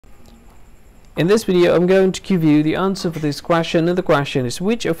In this video, I'm going to give you the answer for this question, and the question is,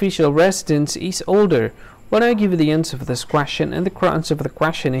 which official residence is older? When I give you the answer for this question, and the answer for the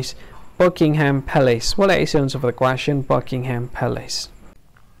question is Buckingham Palace. What is the answer for the question? Buckingham Palace.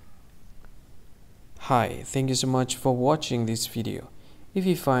 Hi, thank you so much for watching this video. If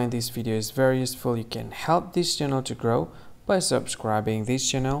you find this video is very useful, you can help this channel to grow by subscribing this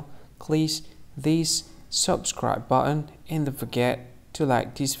channel. Please this subscribe button and don't forget to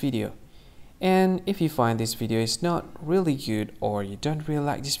like this video. And if you find this video is not really good, or you don't really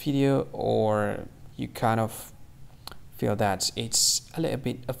like this video, or you kind of feel that it's a little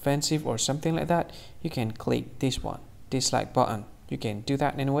bit offensive or something like that, you can click this one, dislike button. You can do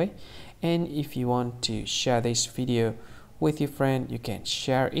that anyway. And if you want to share this video with your friend, you can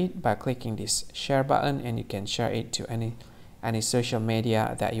share it by clicking this share button, and you can share it to any social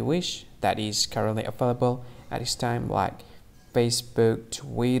media that you wish that is currently available at this time, like Facebook,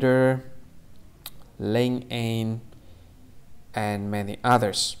 Twitter, LinkedIn, and many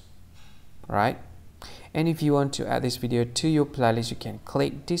others, right? And if you want to add this video to your playlist, you can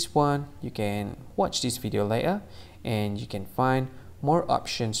click this one. You can watch this video later, and you can find more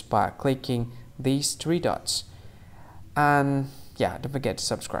options by clicking these three dots. And yeah, don't forget to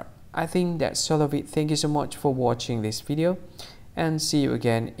subscribe. I think that's all of it. Thank you so much for watching this video, and see you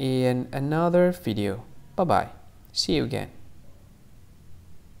again in another video. Bye bye. See you again.